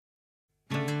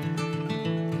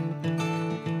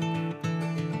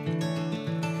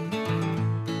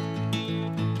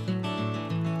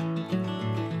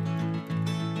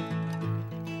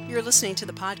You're listening to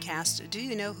the podcast, Do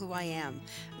You Know Who I Am?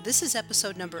 This is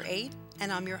episode number 8,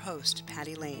 and I'm your host,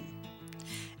 Patty Lane.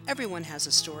 Everyone has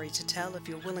a story to tell if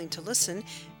you're willing to listen,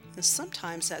 and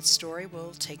sometimes that story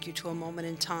will take you to a moment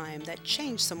in time that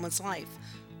changed someone's life,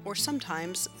 or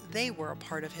sometimes they were a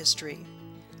part of history.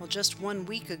 Well, just 1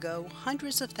 week ago,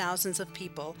 hundreds of thousands of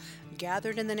people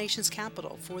gathered in the nation's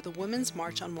capital for the Women's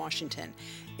March on Washington.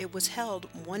 It was held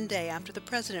one day after the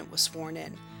president was sworn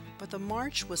in, but the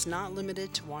march was not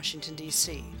limited to Washington,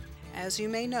 D.C. As you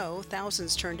may know,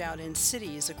 thousands turned out in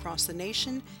cities across the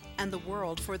nation and the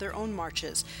world for their own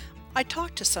marches. I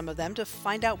talked to some of them to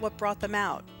find out what brought them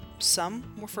out.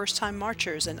 Some were first-time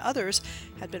marchers, and others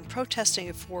had been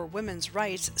protesting for women's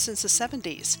rights since the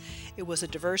 70s. It was a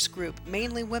diverse group,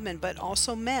 mainly women, but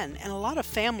also men, and a lot of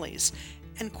families,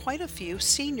 and quite a few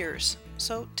seniors.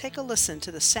 So take a listen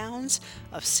to the sounds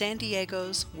of San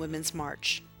Diego's Women's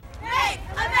March. Make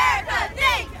America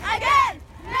think again!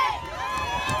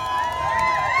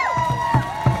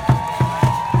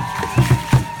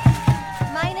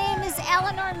 My name is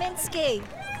Eleanor Minsky.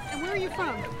 And where are you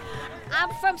from? I'm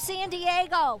from San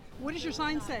Diego. What does your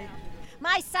sign say?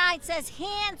 My sign says,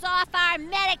 hands off our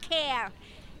Medicare.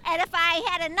 And if I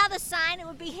had another sign, it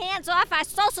would be hands off our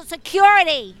Social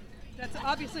Security. That's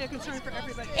obviously a concern for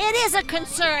everybody. It is a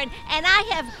concern, and I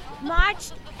have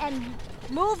marched and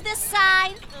moved this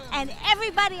sign, and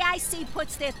everybody I see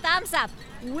puts their thumbs up.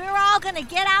 We're all going to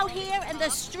get out here in the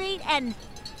street and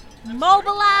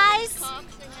mobilize.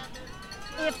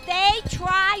 If they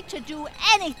try to do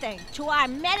anything to our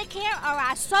Medicare or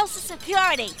our Social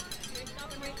Security,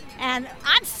 and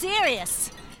I'm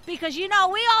serious, because you know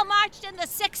we all marched in the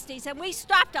 60s and we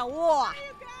stopped a war,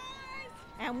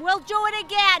 and we'll do it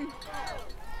again.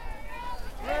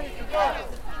 Ready to go.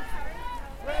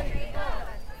 Ready to go.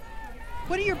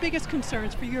 What are your biggest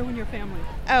concerns for you and your family?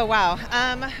 Oh, wow.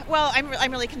 Well,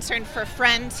 I'm really concerned for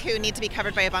friends who need to be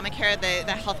covered by Obamacare.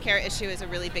 The healthcare issue is a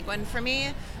really big one for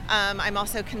me. I'm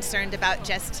also concerned about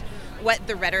just what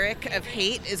the rhetoric of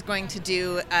hate is going to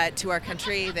do to our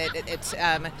country.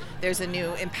 That there's a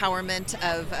new empowerment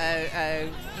of,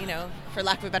 for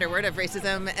lack of a better word, of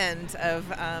racism and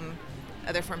of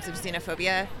other forms of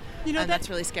xenophobia. You know, that's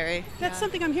really scary. That's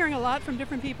something I'm hearing a lot from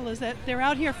different people, is that they're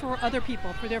out here for other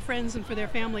people, for their friends and for their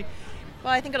family.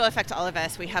 Well, I think it'll affect all of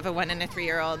us. We have a 1 and a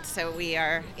 3-year-old, so we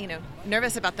are,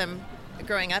 nervous about them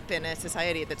growing up in a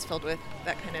society that's filled with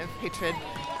that kind of hatred.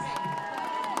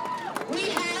 We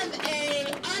have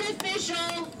an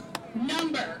unofficial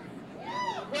number.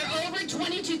 We're over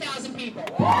 22,000 people.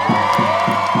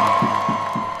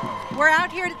 We're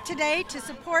out here today to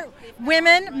support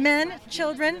women, men,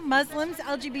 children, Muslims,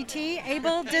 LGBT,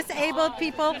 able, disabled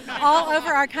people all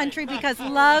over our country because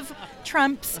love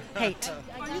trumps hate.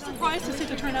 Are you surprised to see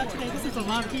the turnout today? This is a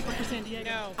lot of people for San Diego.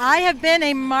 No. I have been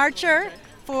a marcher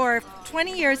for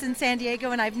 20 years in San Diego,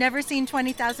 and I've never seen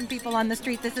 20,000 people on the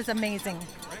street. This is amazing.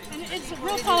 And it's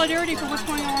real solidarity for what's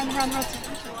going on around the rest of the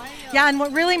country. Yeah, and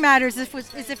what really matters is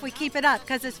if we keep it up,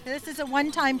 because if this is a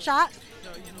one-time shot,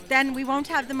 then we won't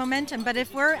have the momentum. But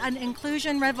if we're an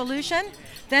inclusion revolution,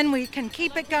 then we can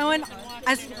keep it going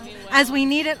as we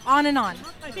need it, on and on.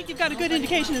 I think you've got a good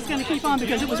indication it's going to keep on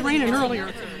because it was raining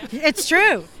earlier. It's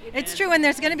true. It's true, and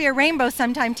there's going to be a rainbow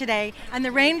sometime today. And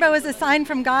the rainbow is a sign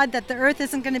from God that the earth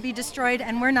isn't going to be destroyed,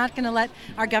 and we're not going to let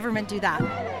our government do that.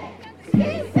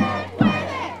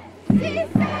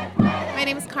 My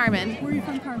name is Carmen. Where are you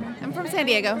from, Carmen? I'm from San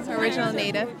Diego, original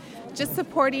native. Just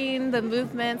supporting the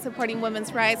movement, supporting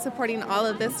women's rights, supporting all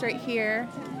of this right here.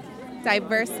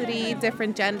 Diversity,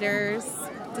 different genders,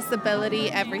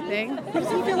 disability, everything. What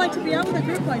does it feel like to be out with a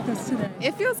group like this today?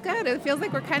 It feels good. It feels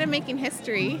like we're kind of making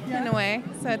history in a way,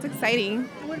 so it's exciting.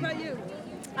 What about you?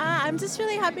 I'm just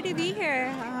really happy to be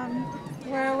here,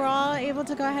 where we're all able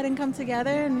to go ahead and come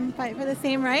together and fight for the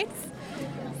same rights.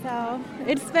 So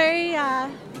it's very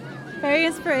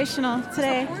inspirational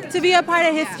today to be a part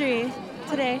of history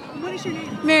today. What is your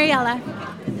name? Mariella.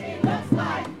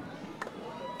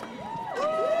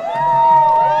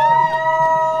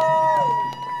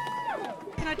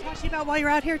 Can I talk to you about why you're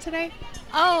out here today?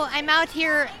 Oh, I'm out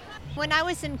here. When I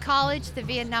was in college, the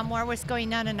Vietnam War was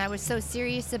going on, and I was so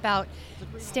serious about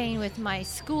staying with my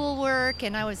schoolwork,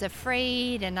 and I was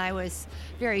afraid, and I was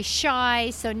very shy.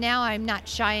 So now I'm not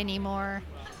shy anymore.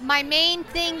 My main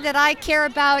thing that I care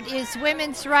about is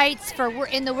women's rights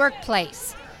in the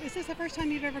workplace. Is this the first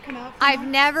time you've ever come out? I've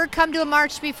never come to a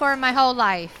march before in my whole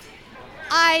life.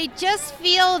 I just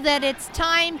feel that it's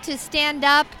time to stand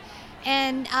up,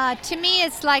 and to me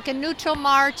it's like a neutral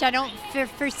march. I don't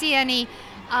foresee any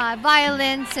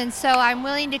violence, and so I'm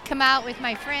willing to come out with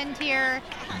my friend here.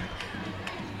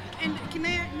 And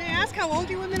may I ask how old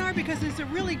you women are? Because it's a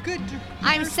really good.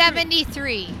 I'm diverse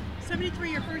 73. group.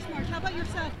 73, your first march. How about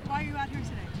yourself? Why are you out here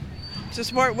today? To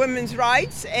support women's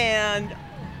rights and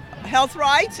health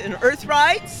rights and earth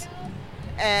rights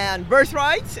and birth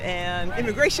rights and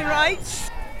immigration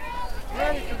rights.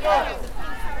 Ready to go.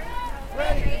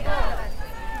 Ready to go.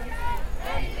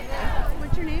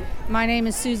 What's your name? My name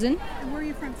is Susan. And where are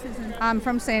you from, Susan? I'm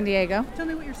from San Diego. Tell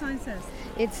me what your sign says.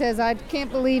 It says, I can't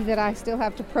believe that I still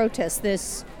have to protest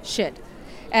this shit.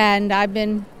 And I've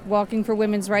been walking for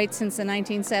women's rights since the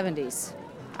 1970s.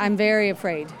 I'm very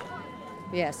afraid.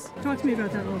 Yes. Talk to me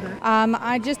about that a little bit.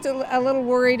 I'm just a little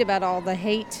worried about all the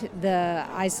hate, the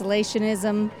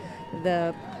isolationism,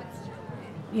 the,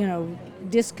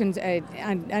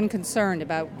 unconcerned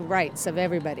about the rights of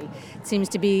everybody. It seems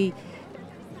to be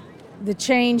the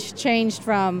changed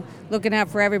from looking out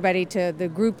for everybody to the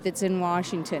group that's in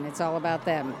Washington. It's all about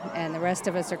them. And the rest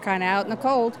of us are kind of out in the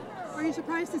cold. Are you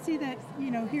surprised to see that,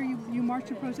 here you marched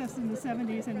and protested in the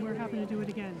 70s and we're having to do it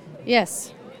again?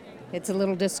 Yes. It's a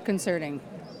little disconcerting.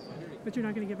 But you're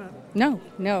not going to give up? No.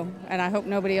 And I hope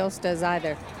nobody else does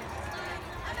either.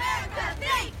 America,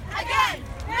 think again!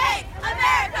 Make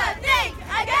America think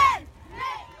again!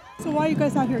 So why are you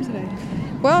guys out here today?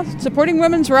 Well, supporting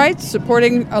women's rights,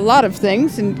 supporting a lot of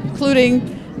things,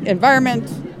 including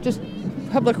environment, just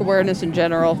public awareness in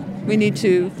general. We need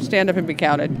to stand up and be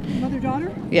counted.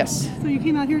 Mother-daughter? Yes. So you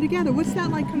came out here together. What's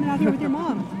that like coming out here with your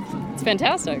mom? It's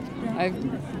fantastic.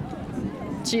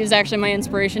 She is actually my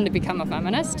inspiration to become a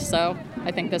feminist, so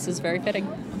I think this is very fitting.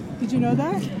 Did you know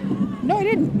that? No, I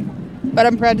didn't. But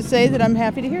I'm proud to say that I'm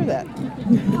happy to hear that.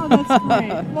 Oh, that's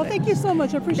great. Well, thank you so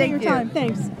much. I appreciate your time.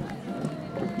 Thanks.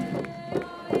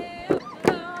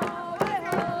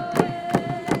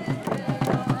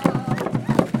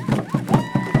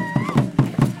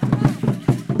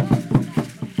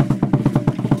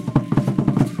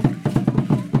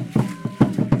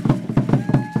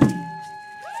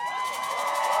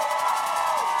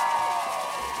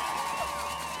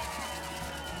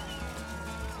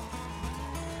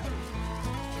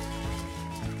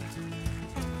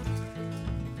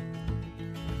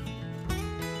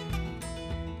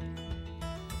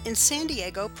 In San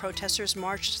Diego, protesters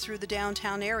marched through the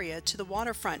downtown area to the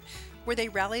waterfront, where they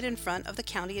rallied in front of the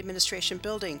county administration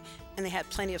building, and they had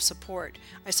plenty of support.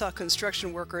 I saw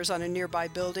construction workers on a nearby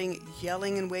building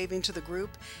yelling and waving to the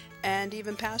group, and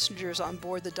even passengers on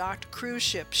board the docked cruise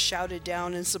ship shouted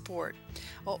down in support.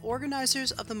 Well,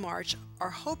 organizers of the march are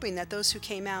hoping that those who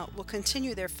came out will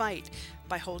continue their fight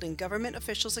by holding government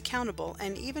officials accountable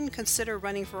and even consider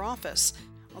running for office.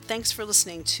 Well, thanks for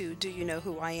listening to Do You Know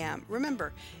Who I Am?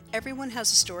 Remember, everyone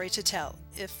has a story to tell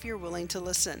if you're willing to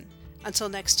listen. Until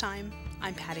next time,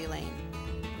 I'm Patty Lane.